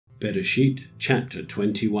Berěshith chapter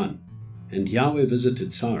 21. And Yahweh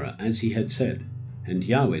visited Sarah as he had said, and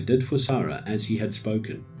Yahweh did for Sarah as he had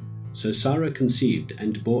spoken. So Sarah conceived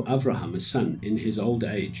and bore Abraham a son in his old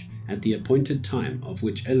age, at the appointed time of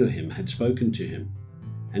which Elohim had spoken to him.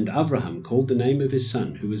 And Abraham called the name of his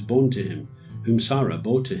son who was born to him, whom Sarah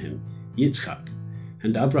bore to him, Yitzchak.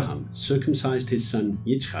 And Abraham circumcised his son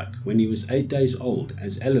Yitzchak when he was 8 days old,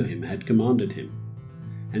 as Elohim had commanded him.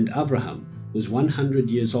 And Abraham was 100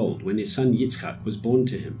 years old when his son Yitzchak was born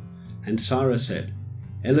to him. And Sarah said,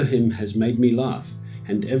 Elohim has made me laugh,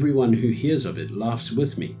 and everyone who hears of it laughs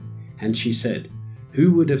with me. And she said,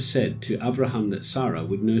 Who would have said to Abraham that Sarah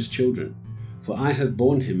would nurse children? For I have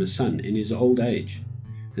borne him a son in his old age.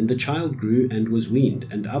 And the child grew and was weaned,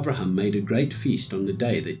 and Abraham made a great feast on the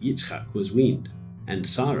day that Yitzchak was weaned. And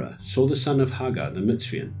Sarah saw the son of Hagar the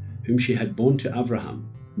Mitzrian, whom she had borne to Abraham,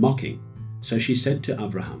 mocking. So she said to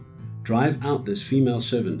Abraham, Drive out this female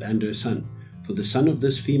servant and her son, for the son of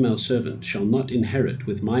this female servant shall not inherit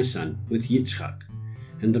with my son, with Yitzchak.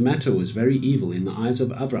 And the matter was very evil in the eyes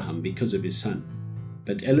of Abraham because of his son.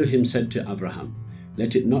 But Elohim said to Abraham,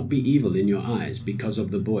 Let it not be evil in your eyes because of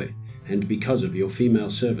the boy, and because of your female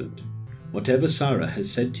servant. Whatever Sarah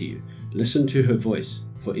has said to you, listen to her voice,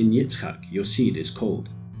 for in Yitzchak your seed is called.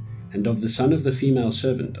 And of the son of the female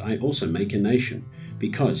servant I also make a nation,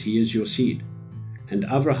 because he is your seed. And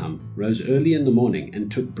Abraham rose early in the morning and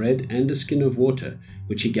took bread and a skin of water,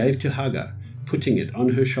 which he gave to Hagar, putting it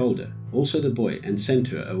on her shoulder, also the boy, and sent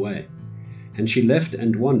her away. And she left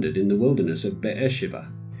and wandered in the wilderness of Berěshith.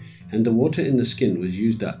 And the water in the skin was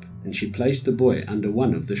used up, and she placed the boy under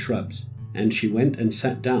one of the shrubs. And she went and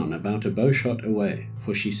sat down about a bowshot away,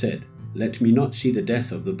 for she said, Let me not see the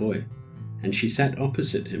death of the boy. And she sat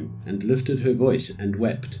opposite him, and lifted her voice, and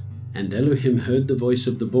wept. And Elohim heard the voice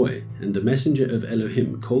of the boy, and the messenger of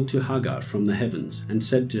Elohim called to Hagar from the heavens, and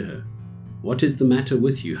said to her, What is the matter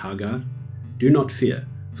with you, Hagar? Do not fear,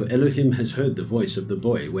 for Elohim has heard the voice of the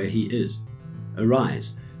boy where he is.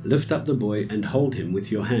 Arise, lift up the boy, and hold him with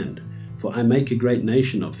your hand, for I make a great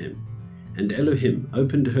nation of him. And Elohim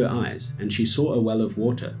opened her eyes, and she saw a well of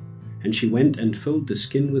water. And she went and filled the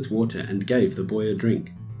skin with water, and gave the boy a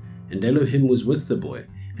drink. And Elohim was with the boy,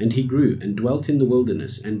 and he grew and dwelt in the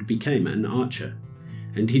wilderness, and became an archer.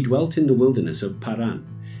 And he dwelt in the wilderness of Paran,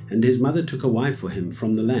 and his mother took a wife for him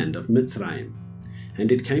from the land of Mitzrayim.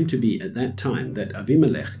 And it came to be at that time that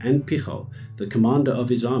Avimelech and Pichol, the commander of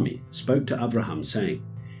his army, spoke to Abraham, saying,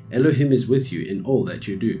 Elohim is with you in all that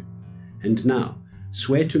you do. And now,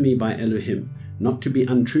 swear to me by Elohim, not to be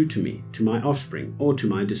untrue to me, to my offspring, or to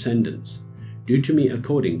my descendants. Do to me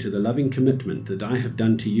according to the loving commitment that I have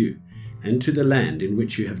done to you, and to the land in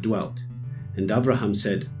which you have dwelt. And Abraham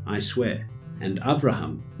said, I swear. And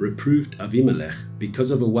Abraham reproved Avimelech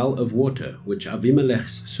because of a well of water which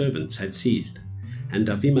Avimelech's servants had seized. And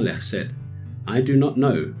Avimelech said, I do not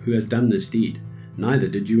know who has done this deed, neither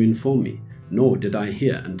did you inform me, nor did I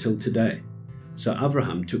hear until today. So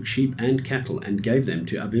Abraham took sheep and cattle and gave them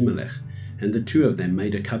to Avimelech, and the two of them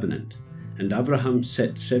made a covenant. And Abraham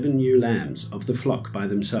set 7 ewe lambs of the flock by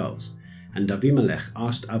themselves. And Avimelech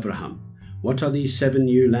asked Abraham, What are these 7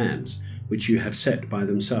 ewe lambs which you have set by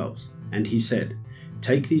themselves? And he said,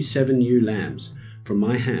 Take these 7 ewe lambs from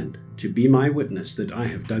my hand, to be my witness that I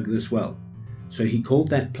have dug this well. So he called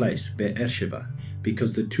that place Berěshith,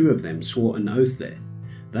 because the two of them swore an oath there.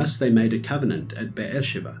 Thus they made a covenant at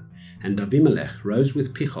Berěshith. And Avimelech rose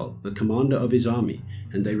with Pichol, the commander of his army,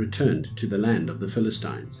 and they returned to the land of the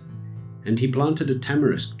Philistines. And he planted a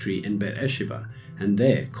tamarisk tree in Berěshith, and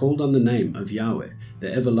there called on the name of Yahweh,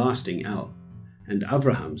 the everlasting El. And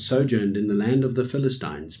Abraham sojourned in the land of the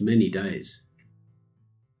Philistines many days.